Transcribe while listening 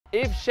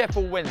If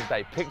Sheffield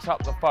Wednesday picks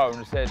up the phone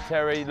and said,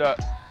 Terry, look,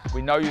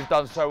 we know you've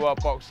done so well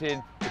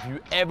boxing. If you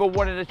ever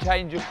wanted to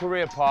change your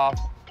career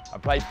path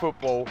and play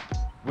football,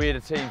 we're the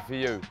team for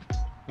you.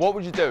 What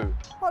would you do?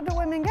 What do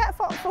women get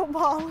for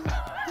football?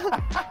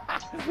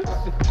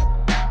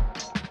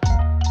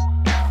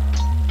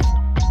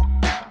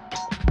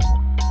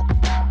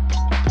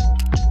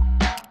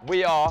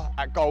 We are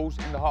at Goals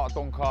in the heart of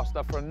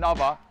Doncaster for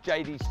another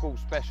JD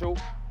Sports special.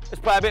 Let's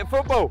play a bit of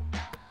football.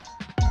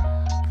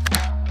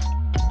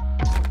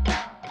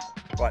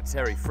 Right,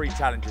 Terry, 3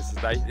 challenges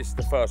today. This is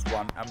the first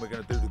one, and we're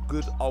going to do the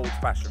good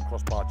old-fashioned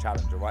crossbar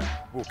challenge, all right?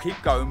 We'll keep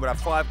going. We'll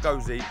have 5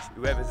 goes each,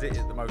 whoever's hit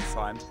it the most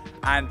times.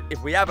 And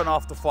if we have an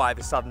after 5,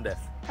 it's sudden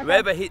death. Okay.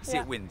 Whoever hits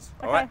it wins,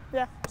 all right?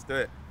 Yeah. Let's do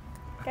it.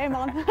 Game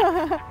on.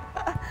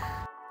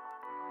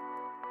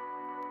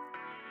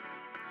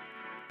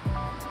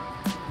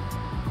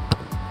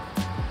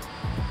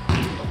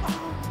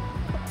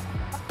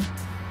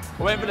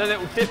 I went with a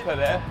little dipper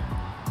there.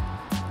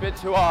 A bit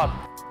too hard.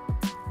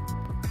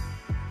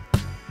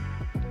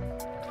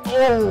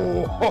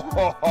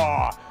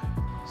 Oh!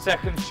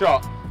 Second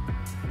shot.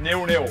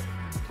 0-0.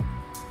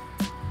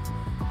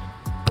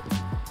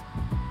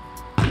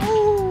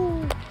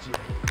 Ooh.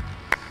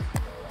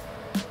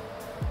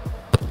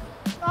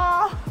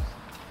 Oh.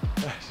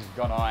 She's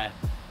gone high.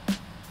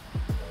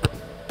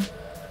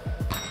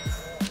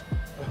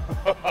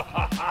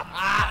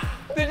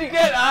 Did you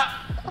get that?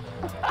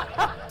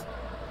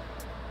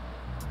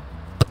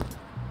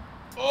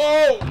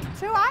 Oh!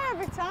 Too high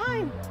every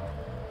time.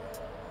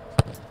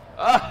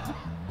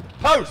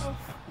 Post!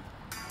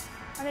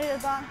 I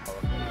needed that.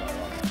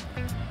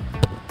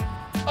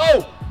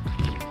 Oh!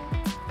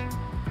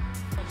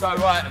 So,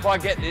 right, if I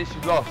get this,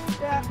 you've lost.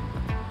 Yeah.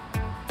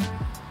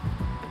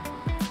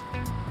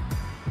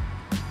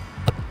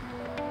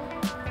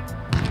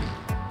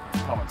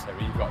 Come on,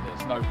 Terry, you've got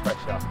this. No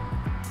pressure.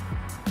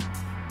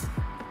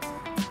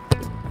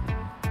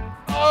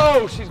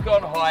 Oh, she's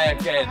gone high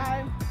again.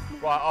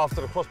 Right, after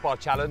the crossbar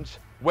challenge,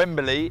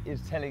 Wembley is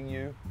telling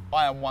you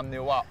I am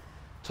 1-0 up.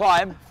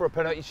 Time for a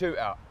penalty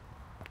shootout.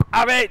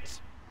 Have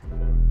it!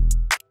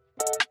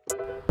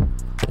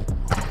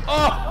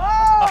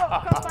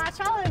 Oh! Crossbar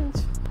challenge.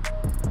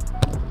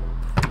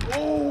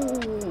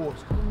 Oh,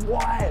 it's gone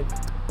wide.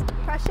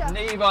 Pressure.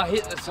 Neither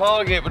hit the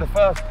target with the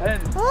first pen.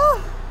 Oh,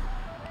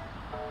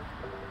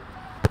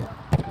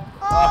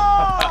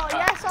 oh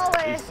yes,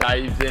 Ollie. He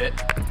saves it.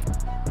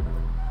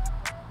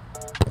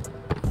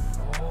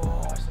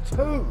 Oh, it's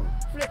 2.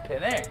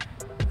 Flipping it.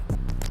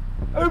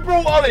 Who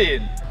brought Ollie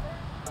in?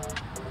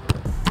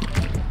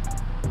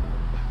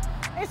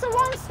 It's a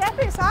one step,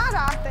 it's hard,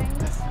 I think.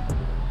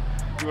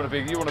 You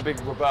want a big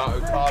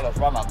Roberto Carlos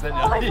run up, didn't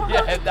you?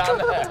 Yeah, down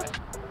there.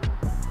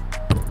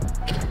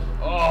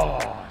 Oh,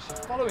 she's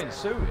following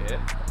suit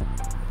here.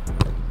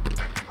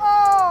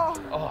 Oh!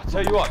 Oh, I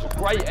tell you what, it's a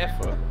great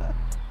effort.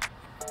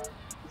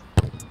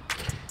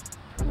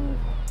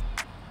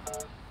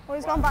 Oh,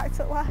 he's gone back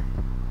to left.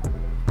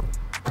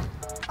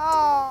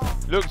 Oh.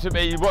 Looked at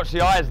me, you watched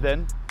the eyes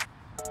then.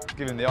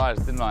 Give him the eyes,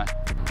 didn't I?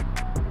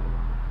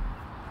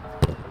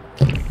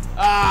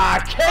 Ah,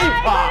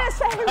 keeper!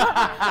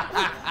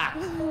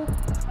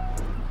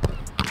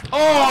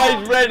 Oh,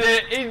 he's read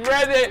it, he's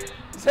read it.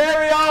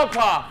 Terri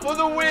Harper for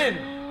the win.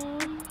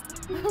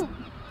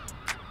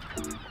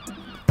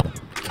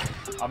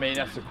 I mean,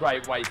 that's a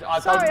great way to, I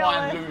don't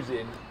mind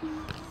losing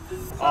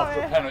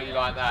after a penalty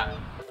like that.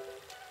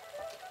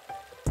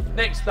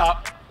 Next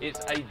up,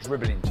 it's a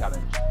dribbling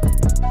challenge.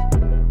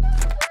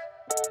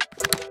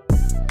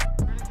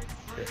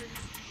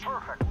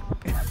 Perfect.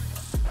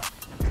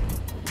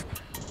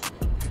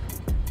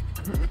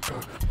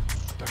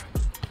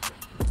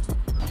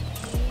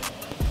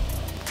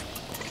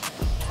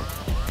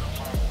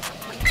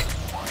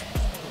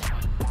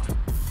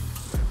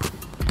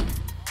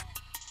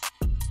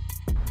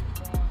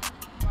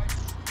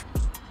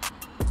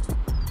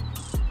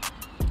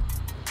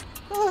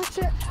 Oh,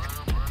 shit.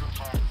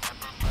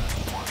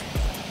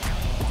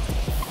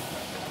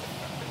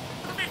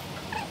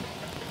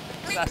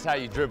 That's how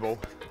you dribble.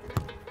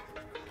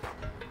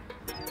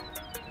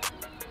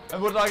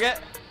 And what did I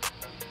get?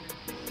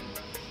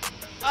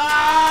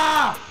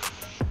 Ah!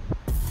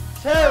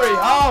 Terri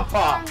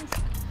Harper!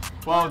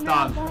 Well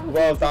done,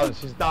 well done.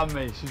 She's done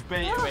me. She's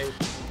beaten me.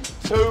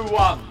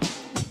 2-1.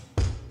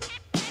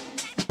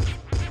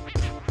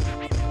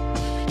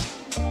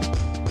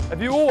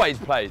 Have you always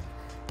played?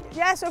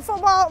 Yeah, so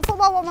football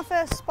was my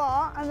first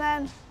sport, and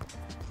then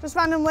just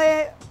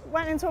randomly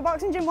went into a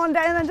boxing gym one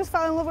day and then just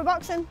fell in love with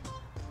boxing.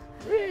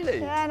 Really?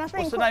 Yeah, and I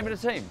think... What's the name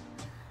of the team?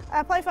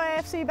 I play for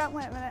AFC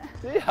Bentley at the minute.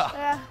 Yeah?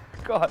 Yeah.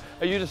 God,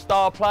 are you the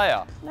star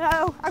player?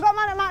 No, I got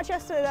man at match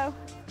yesterday though.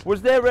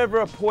 Was there ever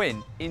a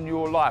point in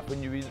your life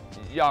when you were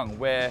young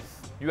where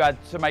you had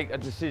to make a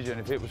decision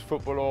if it was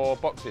football or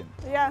boxing?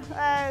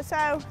 Yeah,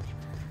 so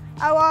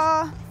I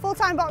was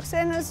full-time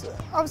boxing,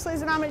 obviously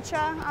as an amateur,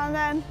 and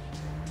then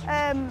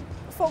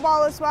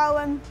football as well,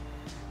 and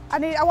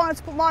I wanted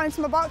to put more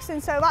into my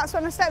boxing, so that's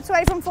when I stepped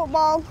away from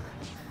football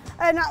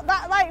And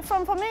that, like,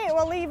 for me, it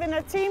was leaving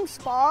a team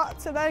sport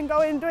to then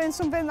go and doing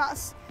something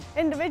that's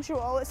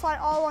individual. It's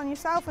like all on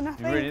yourself, and I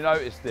think... You really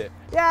noticed it?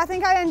 Yeah, I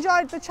think I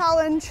enjoyed the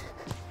challenge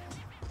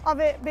of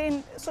it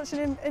being such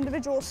an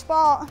individual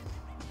sport.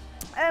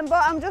 But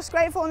I'm just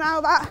grateful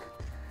now that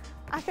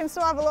I can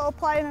still have a little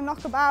play and a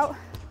knockabout.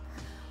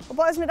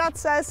 But as my dad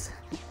says,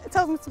 it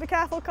tells me to be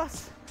careful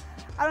because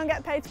I don't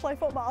get paid to play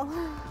football.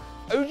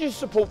 Who do you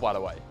support, by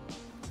the way?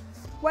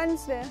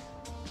 Wednesday.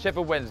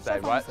 Sheffield Wednesday,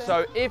 Sheffield right?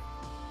 Wednesday. So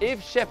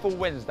if Sheffield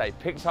Wednesday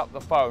picks up the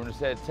phone and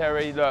said,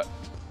 Terry, look,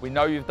 we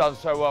know you've done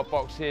so well at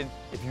boxing.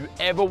 If you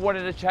ever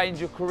wanted to change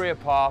your career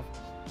path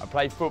and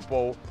play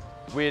football,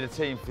 we're the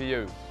team for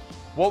you.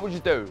 What would you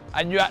do?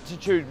 And you had to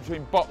choose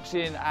between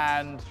boxing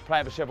and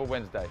playing for Sheffield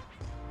Wednesday.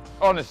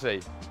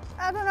 Honestly.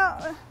 I don't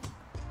know.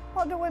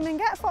 What do women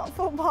get for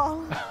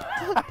football?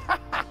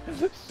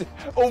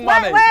 All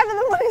money. Wherever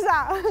the money's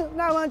at.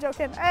 No, I'm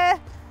joking.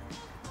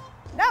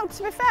 No,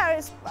 to be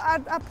fair,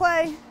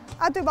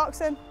 I'd do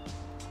boxing.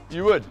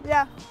 You would?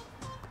 Yeah.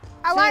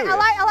 I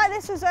like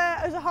this as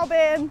a hobby,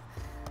 and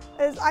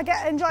I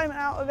get enjoyment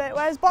out of it,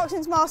 whereas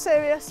boxing's more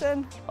serious,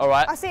 and all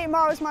right. I see it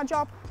more as my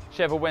job.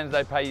 Sheffield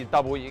Wednesday pay you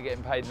double what you're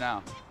getting paid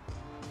now.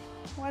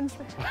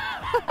 Wednesday.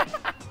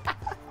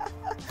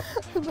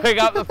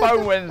 Pick up the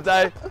phone,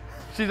 Wednesday.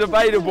 She's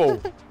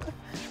available.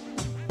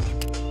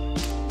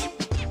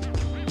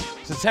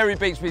 So Terry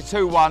beats me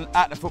 2-1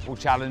 at the football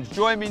challenge.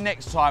 Join me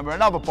next time where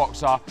another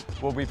boxer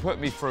will be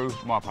putting me through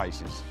my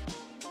paces.